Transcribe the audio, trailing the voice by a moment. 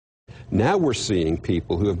Now we're seeing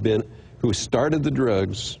people who started the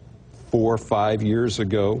drugs 4 or 5 years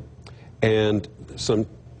ago, and some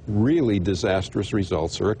really disastrous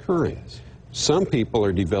results are occurring. Some people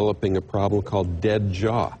are developing a problem called dead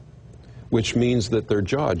jaw, which means that their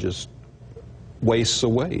jaw just wastes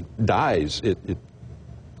away, dies.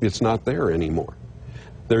 It's not there anymore.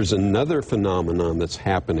 There's another phenomenon that's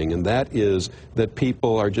happening, and that is that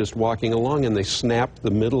people are just walking along and they snap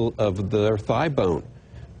the middle of their thigh bone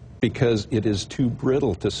because it is too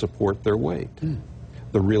brittle to support their weight.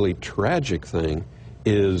 The really tragic thing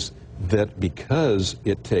is that because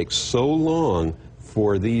it takes so long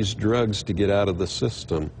for these drugs to get out of the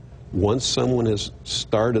system, once someone has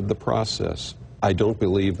started the process, I don't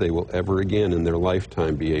believe they will ever again in their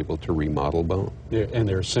lifetime be able to remodel bone. Yeah, and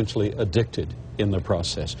they're essentially addicted in the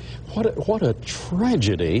process. What a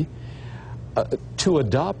tragedy to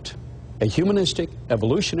adopt a humanistic,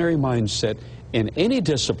 evolutionary mindset in any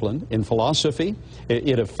discipline. In philosophy,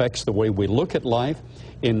 it affects the way we look at life.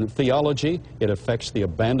 In theology, it affects the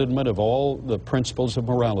abandonment of all the principles of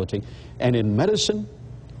morality. And in medicine,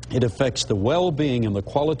 it affects the well-being and the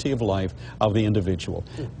quality of life of the individual.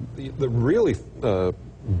 The really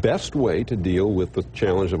best way to deal with the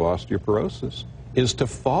challenge of osteoporosis is to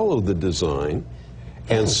follow the design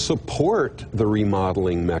and support the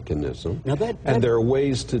remodeling mechanism. And there are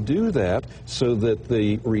ways to do that so that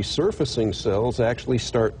the resurfacing cells actually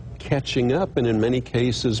start catching up and in many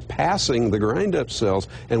cases passing the grind-up cells,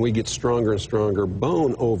 and we get stronger and stronger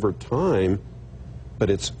bone over time. But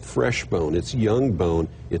it's fresh bone, it's young bone,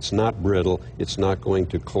 it's not brittle, it's not going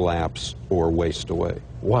to collapse or waste away.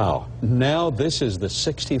 Wow. Now this is the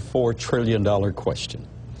 $64 trillion question.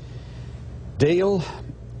 Dale,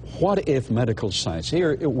 what if medical science,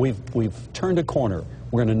 here we've turned a corner,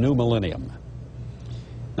 we're in a new millennium.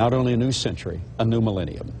 Not only a new century, a new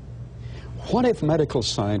millennium. What if medical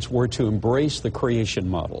science were to embrace the creation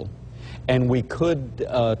model and we could,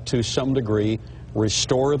 to some degree,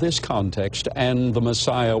 restore this context, and the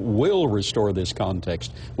Messiah will restore this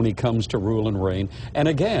context when he comes to rule and reign? And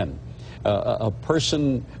again, a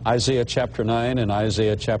person, Isaiah chapter 9 and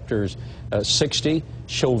Isaiah chapter 60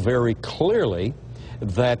 show very clearly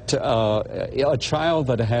that a child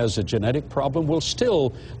that has a genetic problem will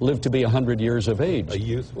still live to be 100 years of age. A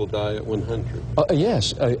youth will die at 100.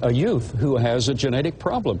 Yes, a youth who has a genetic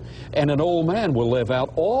problem. And an old man will live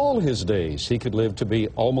out all his days. He could live to be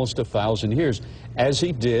almost 1,000 years, as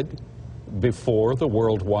he did before the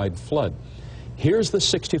worldwide flood. Here's the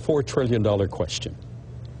 $64 trillion question.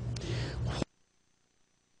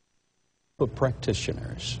 Of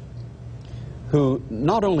practitioners who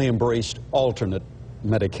not only embraced alternate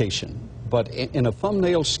medication, but in a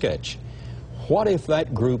thumbnail sketch, what if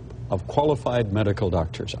that group of qualified medical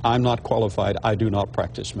doctors, I'm not qualified, I do not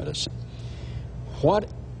practice medicine, what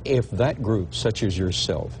if that group, such as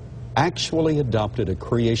yourself, actually adopted a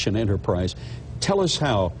creation enterprise? Tell us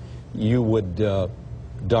how you would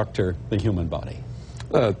doctor the human body.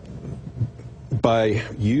 By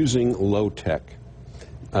using low-tech.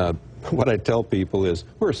 What I tell people is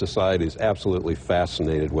we're a society that's absolutely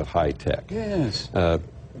fascinated with high-tech. Yes.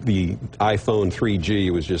 The iPhone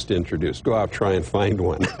 3G was just introduced. Go out, try and find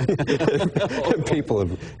one. People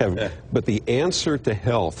have, but the answer to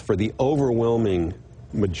health for the overwhelming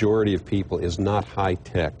majority of people is not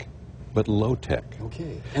high-tech, but low-tech.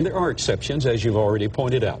 Okay. And there are exceptions, as you've already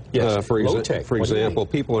pointed out. Yes, low-tech. For example,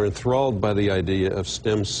 people are enthralled by the idea of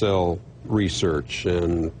stem cell research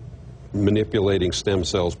and manipulating stem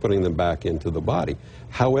cells, putting them back into the body.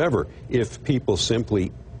 However, if people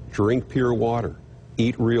simply drink pure water,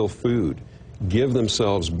 eat real food, give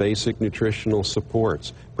themselves basic nutritional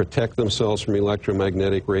supports, protect themselves from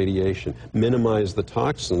electromagnetic radiation, minimize the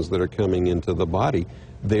toxins that are coming into the body,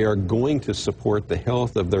 they are going to support the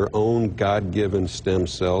health of their own God-given stem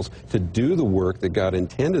cells to do the work that God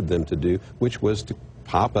intended them to do, which was to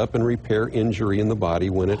pop up and repair injury in the body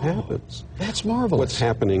when it happens. That's marvelous. What's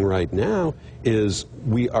happening right now is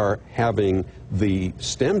we are having the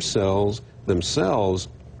stem cells themselves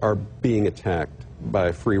are being attacked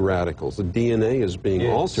by free radicals. The DNA is being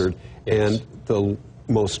altered, and the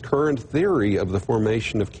most current theory of the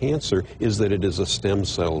formation of cancer is that it is a stem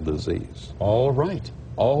cell disease. All right.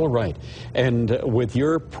 All right. And with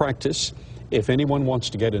your practice, if anyone wants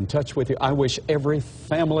to get in touch with you, I wish every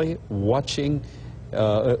family watching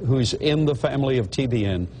who's in the family of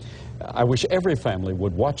TBN, I wish every family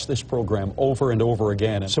would watch this program over and over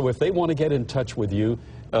again. So if they want to get in touch with you,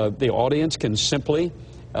 the audience can simply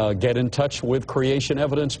get in touch with Creation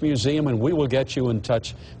Evidence Museum, and we will get you in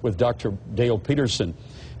touch with Dr. Dale Peterson,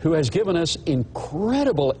 who has given us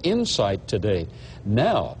incredible insight today.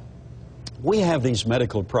 Now, We have these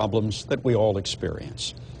medical problems that we all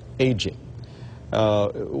experience. Aging.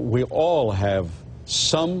 We all have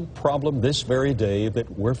some problem this very day that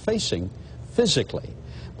we're facing physically.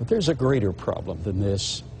 But there's a greater problem than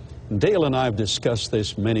this. Dale and I have discussed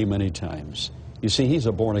this many, many times. You see, he's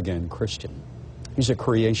a born-again Christian. He's a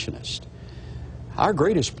creationist. Our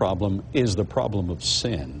greatest problem is the problem of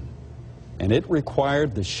sin. And it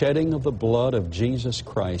required the shedding of the blood of Jesus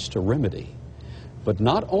Christ to remedy. But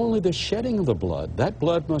not only the shedding of the blood, that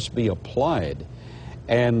blood must be applied.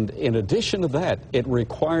 And in addition to that, it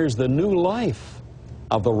requires the new life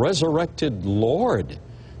of the resurrected Lord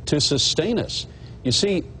to sustain us. You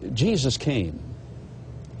see, Jesus came.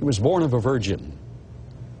 He was born of a virgin.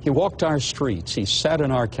 He walked our streets. He sat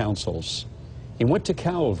in our councils. He went to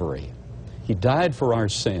Calvary. He died for our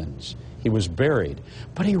sins. He was buried.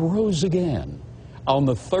 But he rose again. On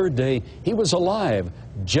the third day, he was alive,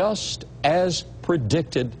 just as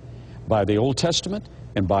predicted by the Old Testament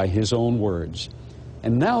and by his own words.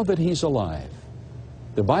 And now that he's alive,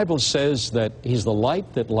 the Bible says that he's the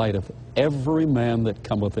light that lighteth every man that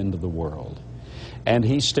cometh into the world. And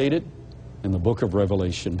he stated in the book of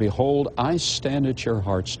Revelation, behold, I stand at your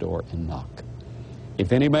heart's door and knock.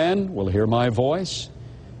 If any man will hear my voice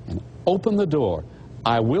and open the door,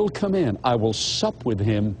 I will come in, I will sup with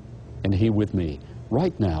him, and he with me.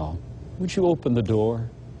 Right now, would you open the door?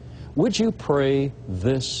 Would you pray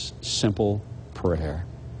this simple prayer?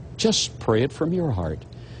 Just pray it from your heart.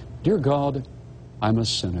 Dear God, I'm a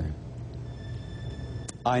sinner.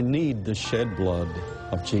 I need the shed blood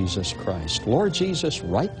of Jesus Christ. Lord Jesus,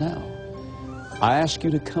 right now, I ask you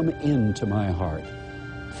to come into my heart.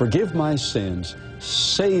 Forgive my sins,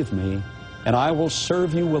 save me, and I will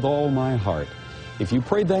serve you with all my heart. If you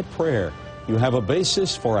prayed that prayer, you have a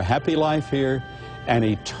basis for a happy life here, an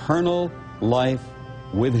eternal life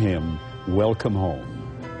with Him. Welcome home.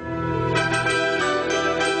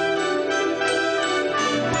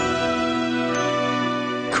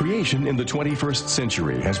 Creation in the 21st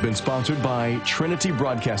Century has been sponsored by Trinity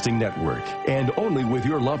Broadcasting Network. And only with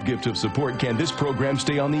your love gift of support can this program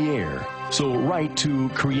stay on the air. So write to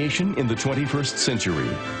Creation in the 21st Century,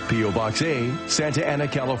 P.O. Box A, Santa Ana,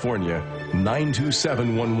 California,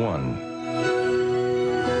 92711.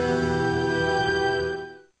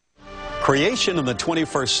 Creation in the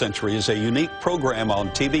 21st Century is a unique program on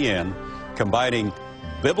TBN combining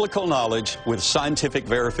biblical knowledge with scientific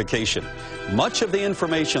verification. Much of the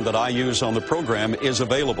information that I use on the program is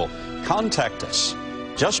available. Contact us.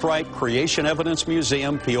 Just write Creation Evidence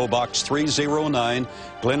Museum, P.O. Box 309,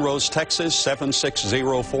 Glen Rose, Texas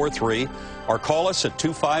 76043, or call us at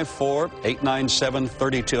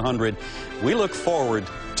 254-897-3200. We look forward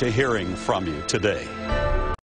to hearing from you today.